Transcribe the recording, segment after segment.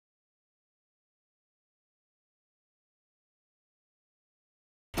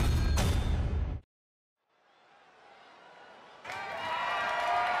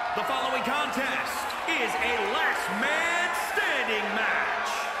following contest is a last man standing match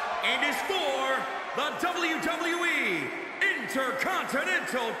and is for the WWE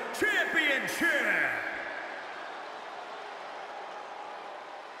Intercontinental Championship.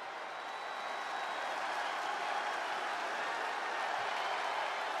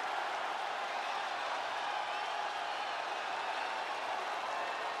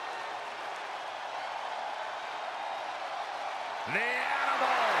 The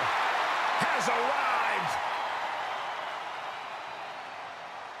animal has arrived.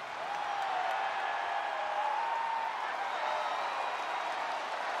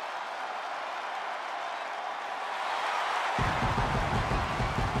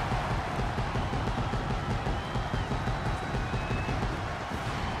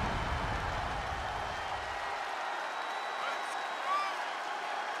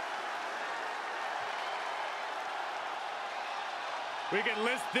 We can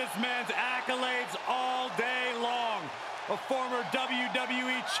list this man's accolades all day long. A former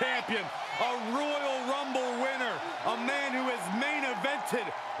WWE champion, a Royal Rumble winner, a man who has main evented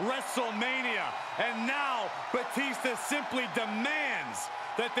WrestleMania. And now Batista simply demands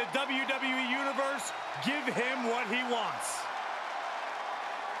that the WWE Universe give him what he wants.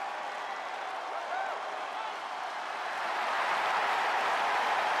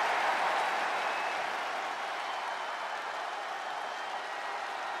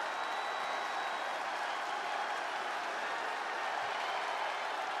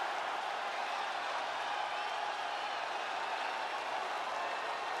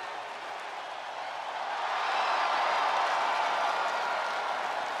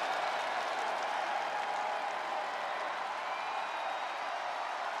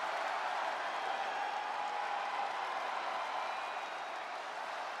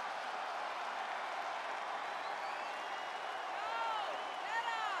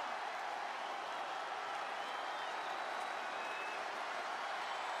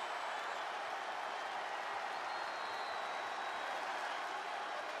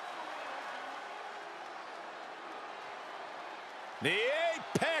 The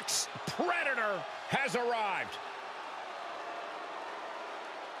Apex Predator has arrived.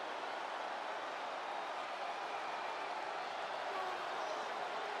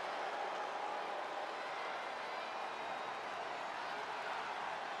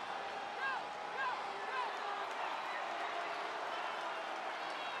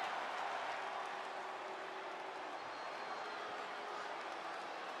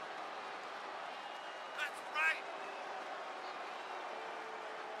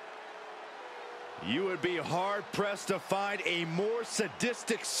 You would be hard-pressed to find a more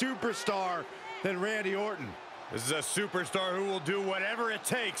sadistic superstar than Randy Orton. This is a superstar who will do whatever it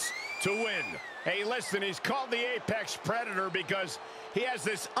takes to win. Hey, listen, he's called the Apex Predator because he has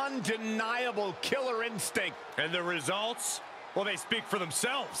this undeniable killer instinct. And the results? Well, they speak for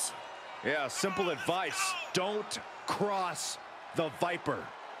themselves. Yeah, simple advice. Don't cross the Viper.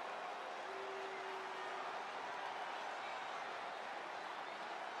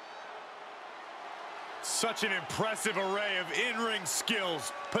 Such an impressive array of in-ring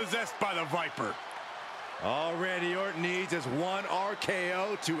skills possessed by the Viper. All Randy Orton needs is one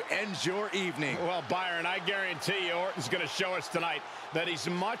RKO to end your evening. Well, Byron, I guarantee you Orton's going to show us tonight that he's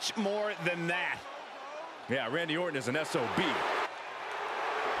much more than that. Yeah, Randy Orton is an SOB.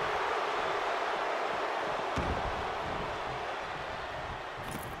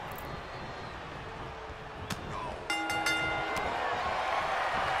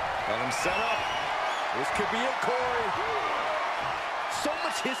 Got him set up. This could be it, Corey. So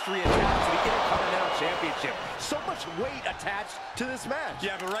much history attached to the Intercontinental Championship. So much weight attached to this match.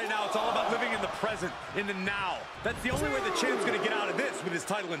 Yeah, but right now it's all about living in the present, in the now. That's the only way the champ's going to get out of this with his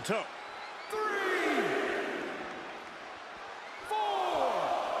title in tow. 3, 4,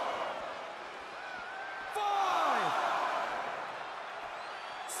 5,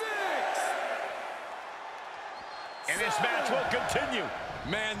 6. And this match will continue.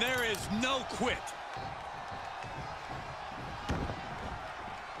 Man, there is no quit.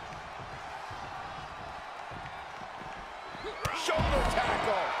 Shoulder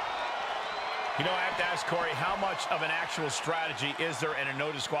tackle. You know, I have to ask Corey, how much of an actual strategy is there in a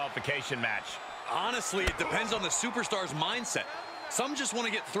no disqualification match? Honestly, it depends on the superstar's mindset. Some just want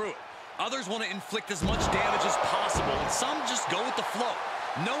to get through it. Others want to inflict as much damage as possible, and some just go with the flow.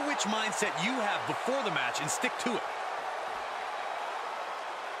 Know which mindset you have before the match and stick to it.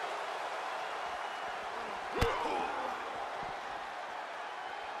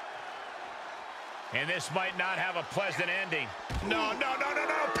 And this might not have a pleasant ending. No.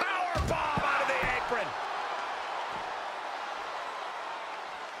 Power bomb out of the apron.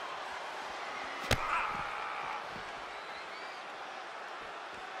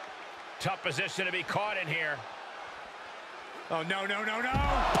 Tough position to be caught in here. Oh, no, no, no, no!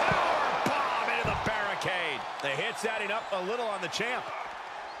 Power bomb into the barricade. The hit's adding up a little on the champ.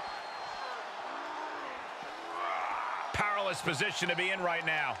 Powerless position to be in right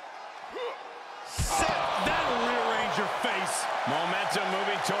now. Seth, that'll rearrange your face. Momentum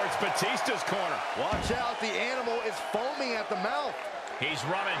moving towards Batista's corner. Watch out, the animal is foaming at the mouth. He's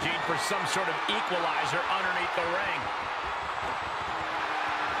rummaging for some sort of equalizer underneath the ring.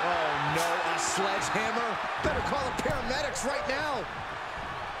 Oh no, a sledgehammer? Better call the paramedics right now.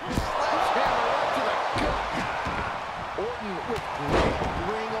 Sledgehammer right to the gut. Orton with great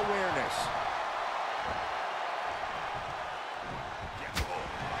ring awareness.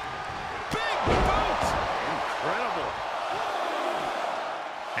 Big boot! Incredible.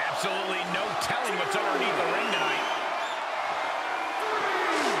 Absolutely no telling what's underneath the ring tonight.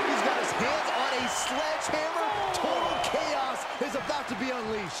 He's got his hands on a sledgehammer. Total chaos is about to be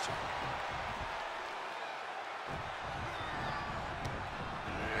unleashed.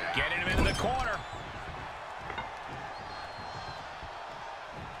 Getting him into the corner.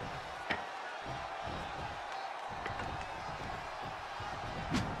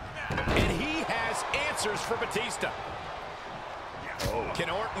 And he has answers for Batista. Can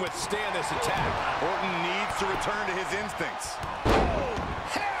Orton withstand this attack? Orton needs to return to his instincts. Oh,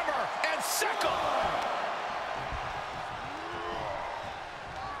 hammer and sickle.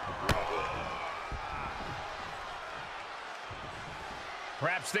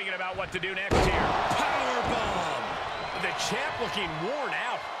 Perhaps thinking about what to do next here. Powerbomb. The champ looking worn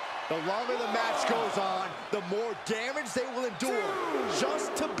out. The longer the match goes on, the more damage they will endure,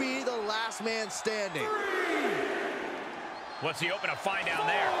 just to be the last man standing. What's he open to find down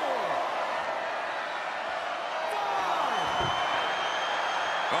there?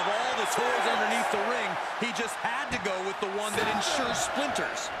 Of all the toys underneath the ring, he just had to go with the one that ensures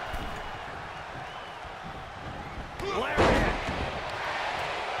splinters. Lariat.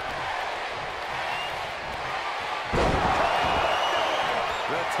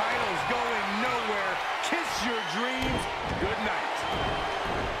 The title's going nowhere. Kiss your dreams. Good night.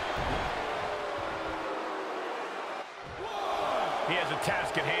 He has a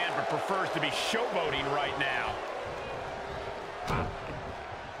task at hand, but prefers to be showboating right now.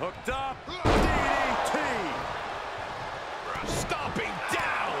 Hooked up. DDT. Stomping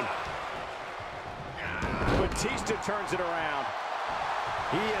down. Batista turns it around.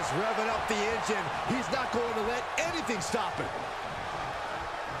 He is revving up the engine. He's not going to let anything stop him.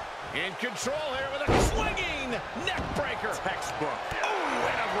 In control here with a swinging neck breaker. Textbook. Ooh,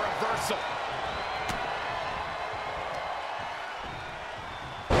 and a reversal.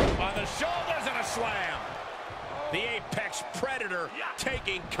 On the shoulders and a slam. The Apex Predator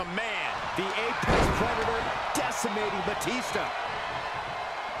taking command. The Apex Predator decimating Batista.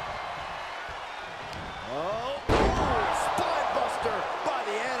 Oh, spine buster by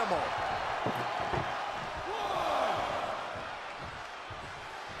the animal. 1,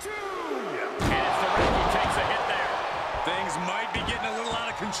 2. And it's the ref who takes a hit there. Things might be getting a little out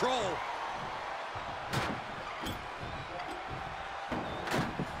of control.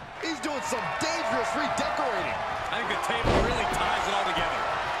 He's doing some dangerous redecorating. I think the table really ties it all together.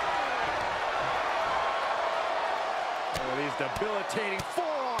 Oh, these debilitating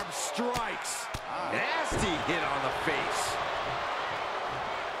forearm strikes. Nasty hit on the face.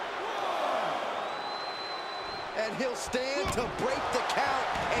 And he'll stand to break the count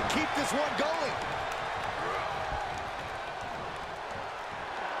and keep this one going.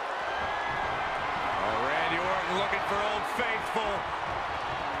 Oh, Randy Orton looking for Old Faithful.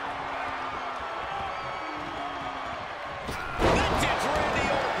 Vintage Randy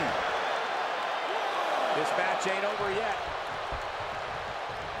Orton. This match ain't over yet.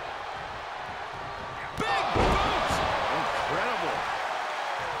 Big boot. Incredible.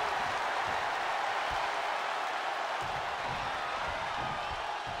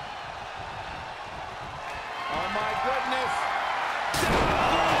 Oh my goodness.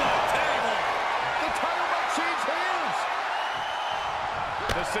 The title might change hands.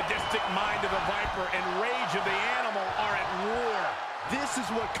 The sadistic mind of the Viper and rage of the animal are at war. This is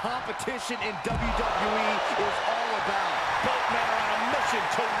what competition in WWE is all about. Both men are on a mission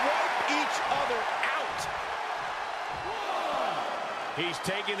to wipe each other out. He's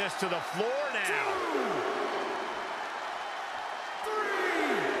taking this to the floor now. 3,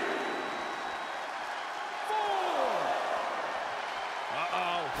 4.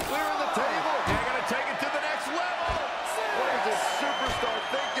 Uh-oh. Clearing the table. They're going to take it to the next level. What is this superstar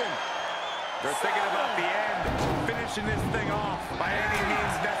thinking? They're thinking about the end, finishing this thing off by any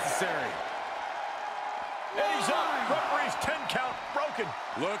means necessary. And he's up. Referee's 10 count broken.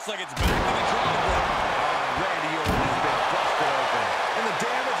 Looks like it's back to the drawing board. Randy Orton has been busted open. And the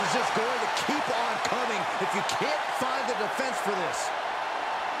damage is just going to keep on coming if you can't find the defense for this.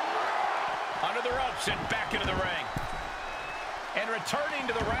 Under the ropes and back into the ring. And returning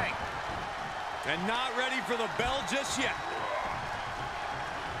to the ring. And not ready for the bell just yet.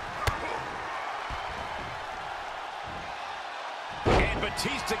 And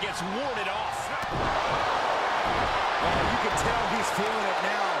Batista gets warded off. Oh, you can tell he's feeling it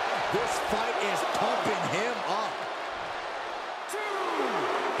now. This fight is pumping him up.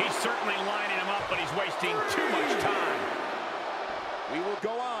 He's certainly lining him up, but he's wasting too much time. We will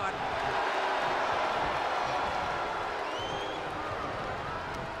go on.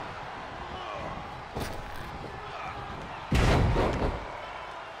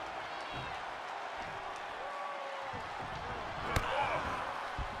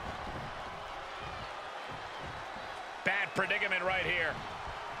 Bad predicament right here.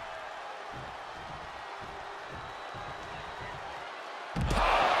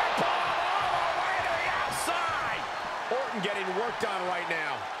 Orton getting worked on right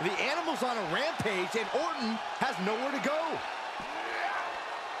now. The Animal's on a rampage, and Orton has nowhere to go.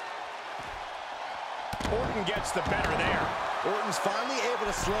 Orton gets the better there. Orton's finally able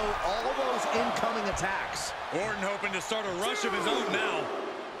to slow all those incoming attacks. Orton hoping to start a rush of his own now.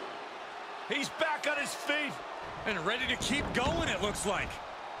 He's back on his feet. And ready to keep going, it looks like.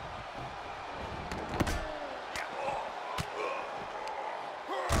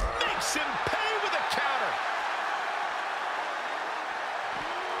 Makes him pay with a counter.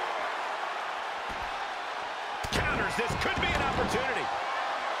 Counters. This could be an opportunity.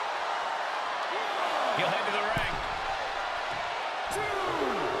 He'll head to the ring.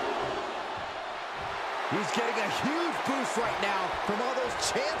 He's getting a huge boost right now from all those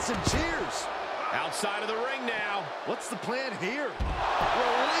chants and cheers. Outside of the ring now. What's the plan here?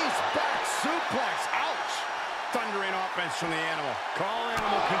 Release back suplex. Ouch. Thundering offense from the Animal. Call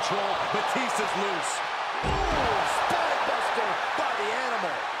Animal control. Batista's loose. Ooh, spine buster by the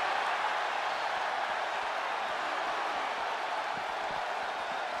Animal.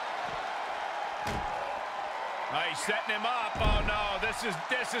 He's setting him up. Oh no, this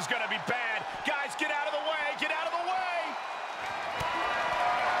is gonna be bad. Guys, get out of the way. Get out of the way.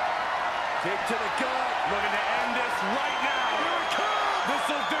 Kick to the gut. Looking to end this right now. Here it comes.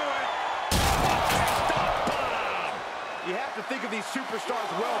 This'll do it. You have to think of these superstars'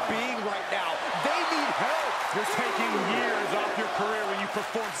 well-being right now. They need help. You're taking years off your career when you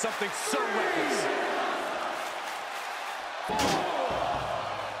perform something so reckless. 4, 5,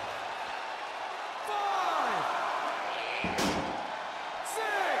 6.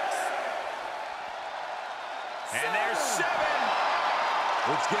 And there's 7.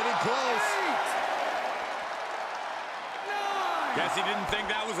 It's getting close. 8, 9. Guess he didn't think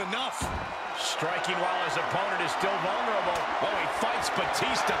that was enough. Striking while his opponent is still vulnerable. Oh, he fights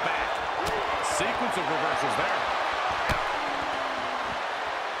Batista back. Sequence of reversals there.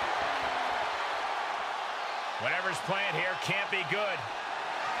 Whatever's playing here can't be good.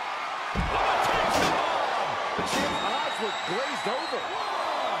 The champ's eyes were glazed over.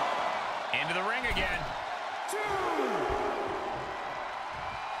 Into the ring again. 2,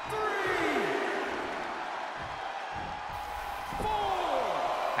 3, 4.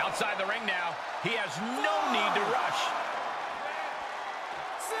 Outside the ring now. He has no need to rush.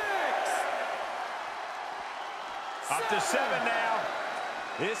 6. Up to 7 now.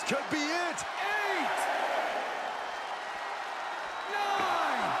 This could be it. 8, 9.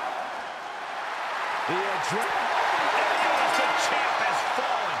 The adrenaline. The champ has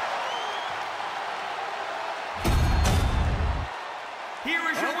fallen. Here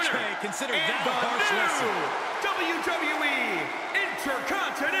is your winner. Consider and that a the harsh lesson. WWE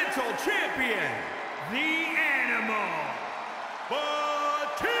Intercontinental Champion, The Animal,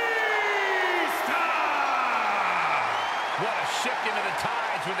 Batista! What a shift into the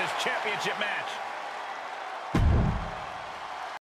tides with this championship match.